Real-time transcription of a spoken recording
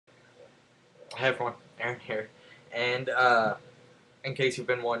Hey everyone, Aaron here. And in case you've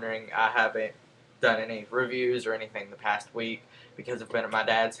been wondering, I haven't done any reviews or anything the past week because I've been at my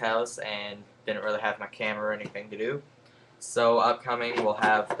dad's house and didn't really have my camera or anything to do. So upcoming, we'll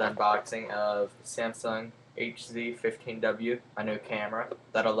have the unboxing of the Samsung HZ15W, my new camera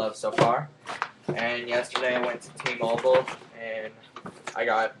that I love so far. And yesterday I went to T-Mobile and I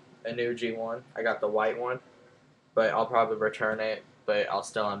got a new G1. I got the white one, but I'll probably return it, but I'll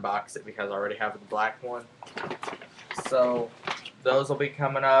still unbox it because I already have the black one. So those will be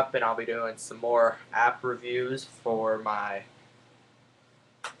coming up, and I'll be doing some more app reviews for my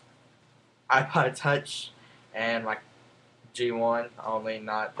iPod Touch and my G1, only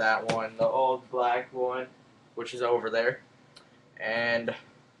not that one, the old black one, which is over there. And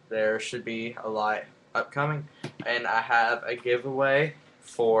there should be a lot upcoming. And I have a giveaway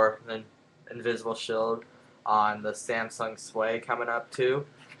for the Invisible Shield on the Samsung Sway coming up too.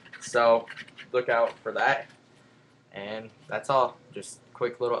 So look out for that. And that's all. Just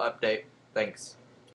quick little update. Thanks.